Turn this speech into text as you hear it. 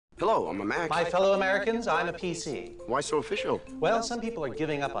Hello, I'm a Mac. My fellow Americans, I'm a PC. Why so official? Well, some people are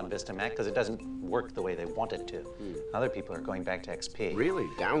giving up on Vista Mac because it doesn't work the way they want it to. Other people are going back to XP. Really?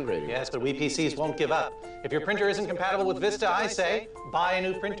 Downgrading? Yes, but we PCs won't give up. If your printer isn't compatible with Vista, I say, buy a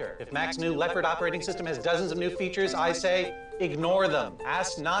new printer. If Mac's new Leopard operating system has dozens of new features, I say, ignore them.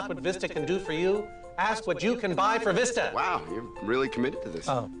 Ask not what Vista can do for you. Ask what you can buy for Vista. Wow, you're really committed to this.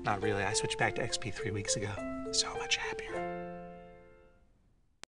 Oh, not really. I switched back to XP 3 weeks ago. So much happier.